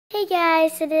Hey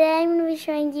guys, so today I'm going to be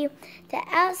showing you the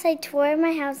outside tour of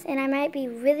my house, and I might be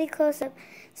really close up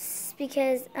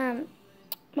because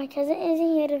my cousin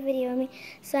isn't here to video me,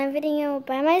 so I'm videoing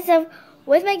by myself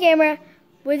with my camera,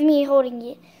 with me holding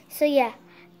it. So yeah,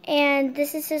 and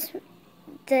this is just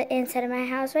the inside of my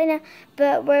house right now,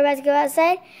 but we're about to go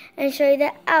outside and show you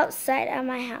the outside of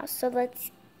my house. So let's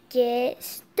get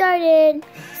started.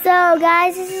 So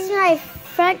guys, this is my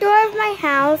front door of my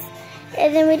house.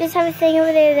 And then we just have a thing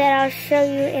over there that I'll show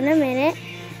you in a minute.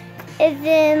 And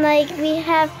then we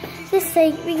have this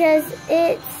thing because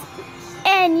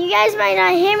and you guys might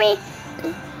not hear me.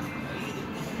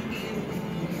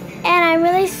 And I'm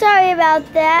really sorry about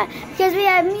that because we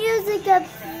have music up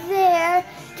there.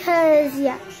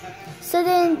 Yeah. So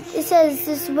then it says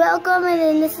this welcome, and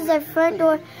then this is our front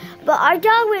door. But our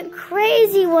dog went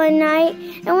crazy one night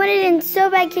and went in so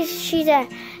bad because she's a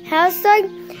house dog.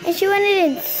 And she went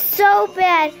in so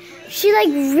bad, she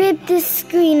ripped the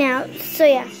screen out. So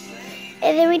yeah.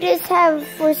 And then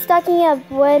we're stocking up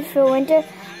wood for winter.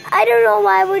 I don't know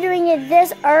why we're doing it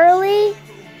this early.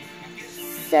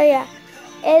 So yeah.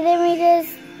 And then we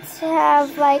just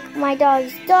have my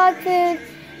dog's dog food.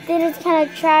 Then it's kind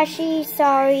of trashy,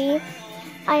 sorry.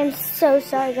 I am so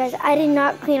sorry guys, I did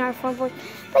not clean our front porch.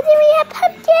 But then we have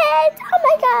pumpkins, oh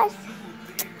my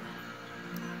gosh.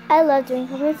 I love doing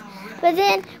pumpkins. But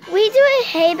then we do a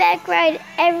hayback ride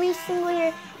every single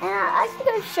year. And I'm actually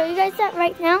going to show you guys that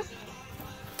right now.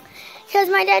 Because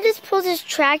my dad just pulls his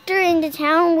tractor into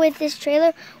town with this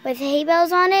trailer with hay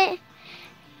bales on it.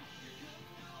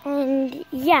 And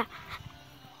yeah.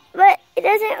 But it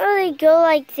doesn't really go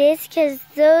like this because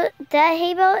that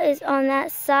hay bale is on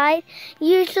that side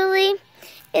usually.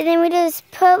 And then we just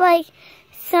put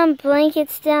some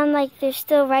blankets down they're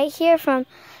still right here from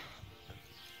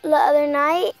the other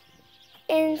night.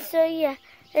 And so yeah,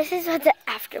 this is what the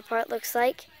after part looks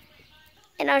like.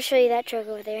 And I'll show you that truck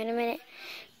over there in a minute.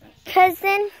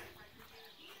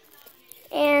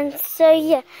 And so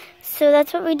yeah, so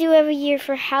that's what we do every year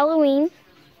for Halloween.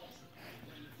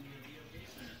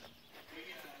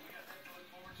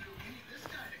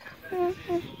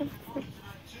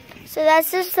 So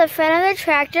that's just the front of the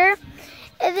tractor.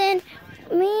 And then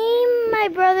my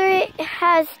brother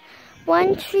has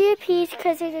one tree apiece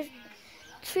because there's a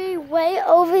tree way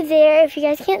over there. If you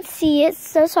guys can't see it,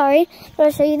 so sorry, but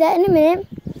I'll show you that in a minute.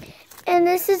 And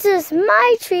this is just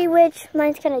my tree, which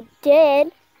mine's kind of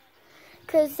dead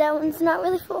because that one's not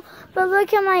really full. But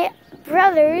look at my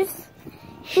brother's.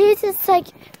 His is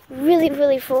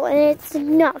really full, and it's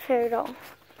not fair at all.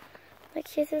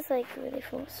 His is really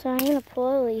full. So I'm gonna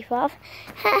pull a leaf off.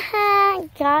 Haha,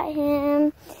 got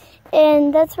him.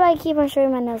 And that's why I keep on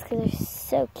showing my nails because they're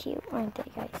so cute, aren't they,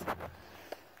 guys?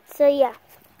 So yeah.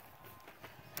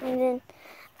 And then,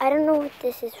 I don't know what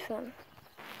this is from.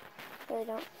 Really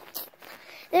don't.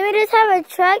 Then we just have a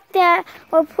truck that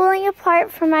we're pulling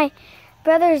apart for my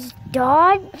brother's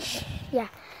Dodge. Yeah.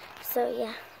 So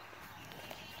yeah.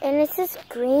 And it's just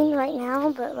green right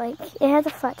now, but it has a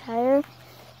flat tire.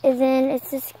 And then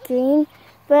it's just green.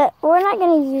 But we're not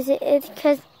going to use it. It's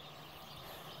because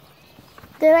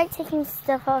they're taking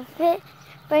stuff off of it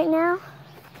right now.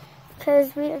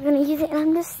 Because we are going to use it, and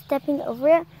I'm just stepping over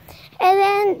it. And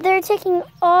then they're taking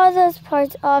all those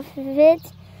parts off of it,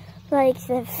 like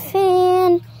the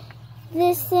fan,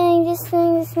 this thing,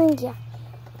 yeah.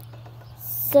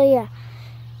 So yeah.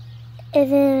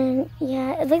 And then,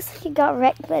 yeah, it looks like it got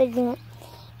wrecked, but it didn't.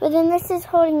 But then this is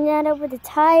holding that up with the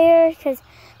tire, because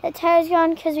the tire's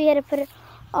gone, because we had to put it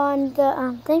on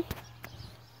the thing.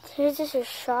 Here's just a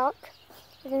shock.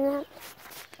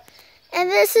 And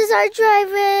this is our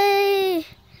driveway,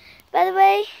 by the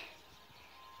way.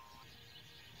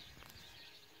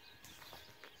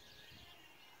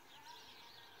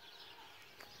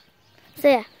 So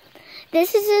yeah,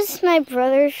 this is just my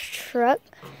brother's truck,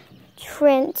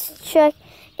 Trent's truck.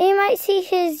 And you might see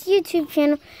his YouTube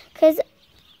channel, because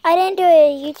I didn't do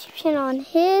a YouTube channel on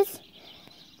his,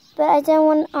 but I done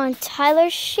one on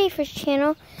Tyler Schaefer's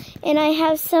channel. And I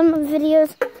have some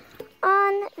videos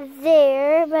on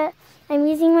there, but I'm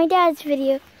using my dad's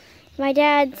YouTube right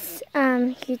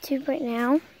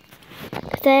now,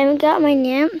 because I haven't got my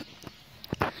name.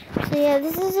 So yeah,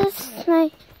 this is just my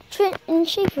Trent and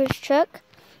Schaefer's truck,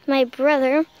 my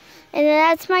brother. And then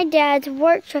that's my dad's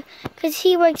work truck, because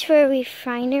he works for a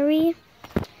refinery.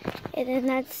 And then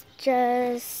that's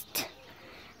just,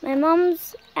 my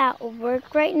mom's at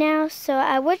work right now, so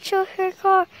I would show her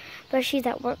car, but she's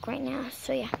at work right now,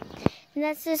 so yeah. And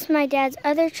that's just my dad's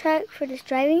other truck for just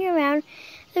driving around.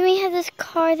 Then we have this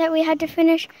car that we had to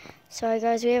finish. Sorry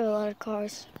guys, we have a lot of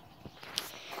cars.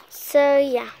 So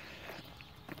yeah.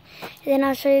 And then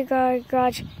I'll show you our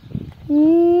garage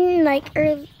like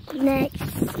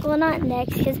next. Well, not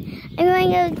next, because I'm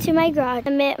going to go to my garage. I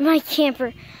met my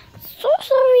camper. So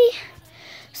sorry.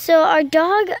 So our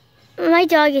dog, my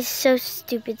dog is so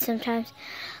stupid sometimes.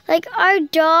 Like our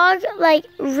dog like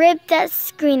ripped that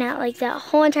screen out, like that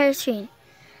whole entire screen.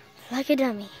 Like a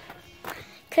dummy.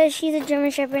 Because she's a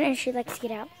German Shepherd and she likes to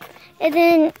get out. And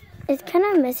then it's kind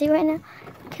of messy right now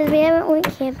because we haven't went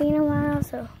camping in a while.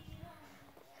 So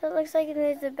it looks like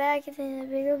there's a bag and then a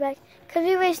bigger bag. Because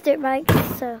we race dirt bikes.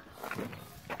 So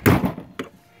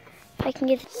if I can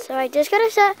get it. So I just got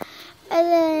a set. And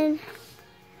then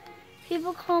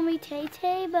people call me Tay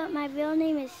Tay, but my real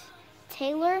name is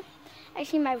Taylor.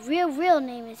 Actually, my real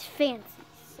name is Fancy.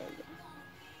 So,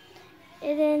 yeah.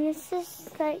 And then it's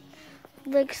just like,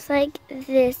 looks like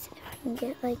this. If I can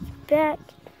get like back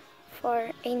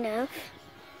far enough.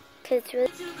 Cause it's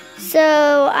really...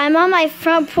 So I'm on my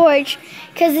front porch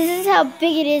because this is how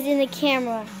big it is in the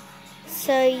camera.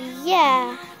 So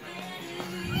yeah.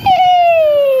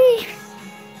 Yay!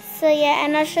 So yeah,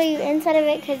 and I'll show you inside of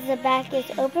it because the back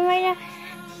is open right now,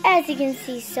 as you can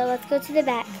see. So let's go to the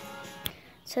back.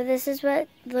 So this is what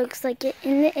looks like it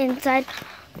in the inside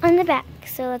on the back.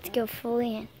 So let's go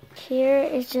fully in. Here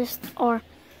is just our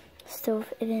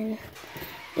stove. And then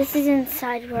this is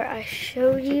inside where I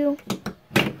showed you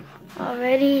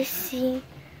already. See?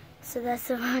 So that's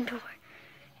the front door.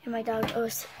 And my dog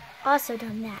also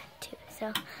done that too.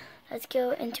 So let's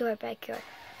go into our backyard.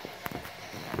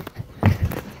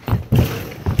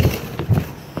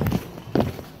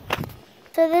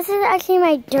 So this is actually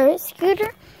my dirt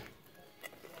scooter.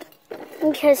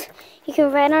 Because you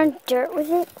can ride on dirt with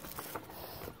it.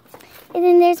 And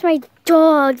then there's my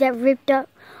dog that ripped up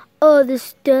all the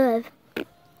stuff.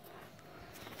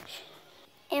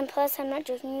 And plus, I'm not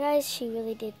joking, you guys, she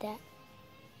really did that.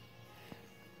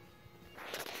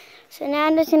 So now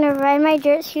I'm just going to ride my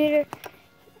dirt scooter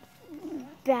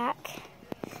back.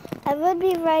 I would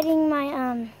be riding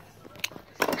my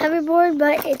hoverboard,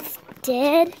 but it's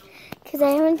dead because I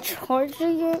haven't charged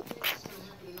it yet.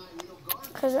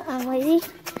 Because I'm lazy.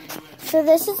 So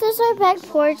this is just our back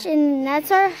porch, and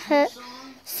that's our hut.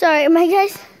 Sorry, my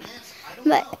guys,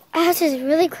 my house is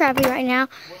really crappy right now.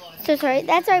 So sorry.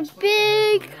 That's our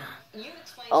big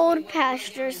old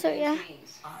pasture. So yeah.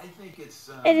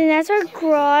 And then that's our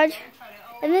garage.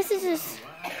 And this is just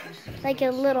like a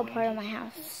little part of my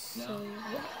house. So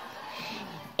yeah.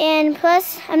 And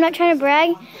plus, I'm not trying to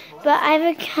brag, but I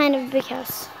have a kind of big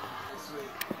house.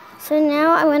 So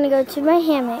now I'm going to go to my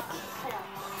hammock.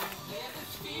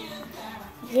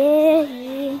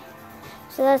 Yeah.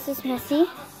 So that's just messy.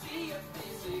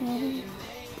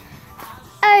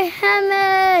 A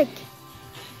hammock!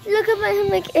 Look at my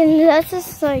hammock. And that's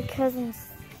just my cousin's.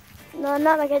 No,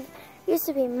 not my cousin. It used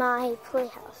to be my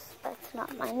playhouse. That's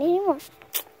not mine anymore.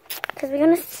 Because we're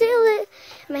going to steal it.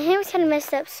 My hammock's kind of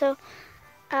messed up, so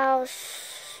I'll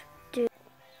do it.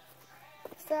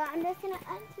 So I'm just going to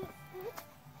untwist it.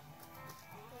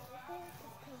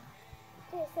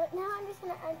 Okay, so now I'm just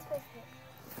going to untwist it.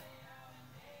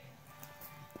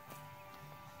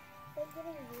 It's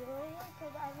getting real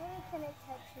because I really couldn't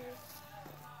touch you.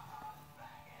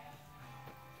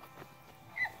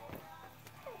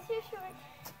 It's too short.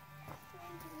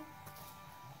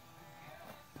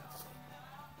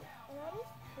 Am I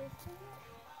just twisting it?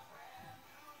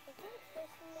 I think I'm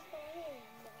twisting the thing.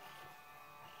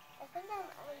 I think I'm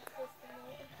untwisting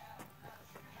it.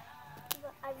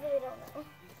 But I really don't know.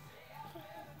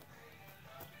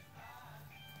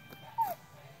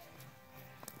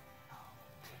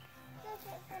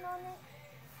 On it.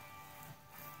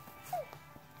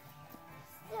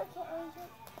 Still can't reach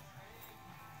it.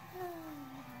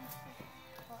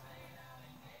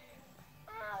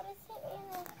 Ow, this hit me in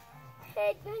the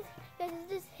head. Guys, it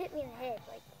just hit me in the head.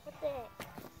 Like, what the heck?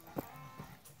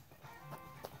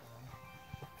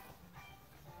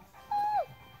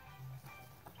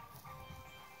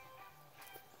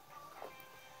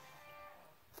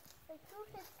 Like, who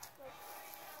hits, like,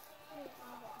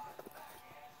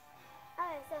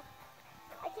 alright, so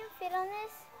I can fit on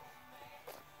this.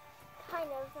 Kind of,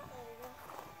 not really though.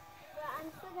 But I'm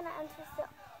still going to untwist it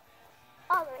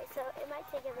all the way, so it might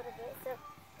take a little bit. So,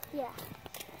 yeah.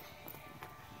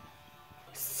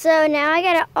 So now I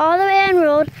got it all the way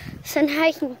unrolled, so now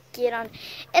I can get on.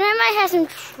 And I might have some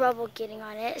trouble getting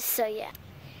on it, so yeah.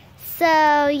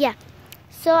 So, yeah.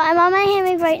 So I'm on my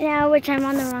hammock right now, which I'm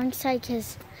on the wrong side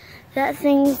because that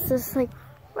thing's just like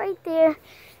right there.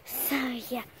 So,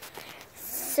 yeah.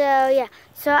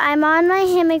 So I'm on my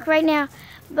hammock right now,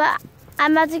 but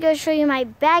I'm about to go show you my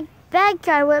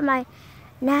backyard with my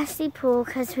nasty pool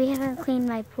because we haven't cleaned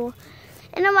my pool.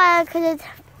 in a while because it's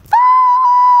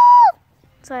fall.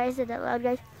 Sorry, I said that loud,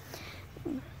 guys.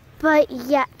 But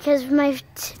yeah, because my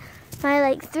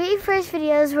like 3 first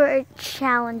videos were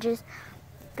challenges,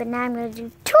 but now I'm gonna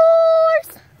do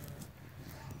tours.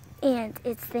 And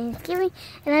it's Thanksgiving,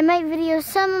 and I might video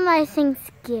some of my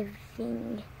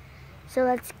Thanksgiving. So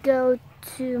let's go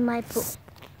to my pool.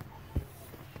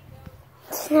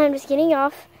 So now I'm just getting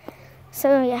off.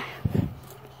 So yeah.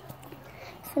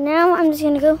 So now I'm just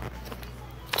gonna go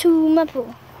to my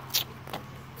pool.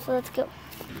 So let's go.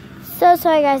 So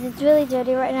sorry guys, it's really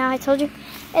dirty right now, I told you.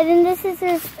 And then this is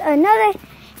just another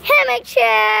hammock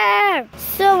chair.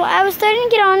 So I was starting to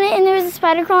get on it and there was a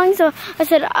spider crawling, so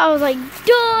I was like,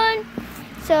 done.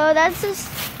 So that's just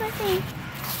my thing.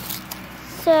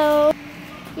 So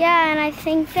yeah, and I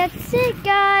think that's it,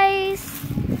 guys.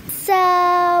 So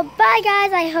bye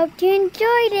guys, I hope you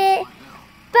enjoyed it.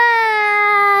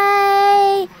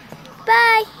 Bye.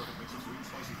 Bye.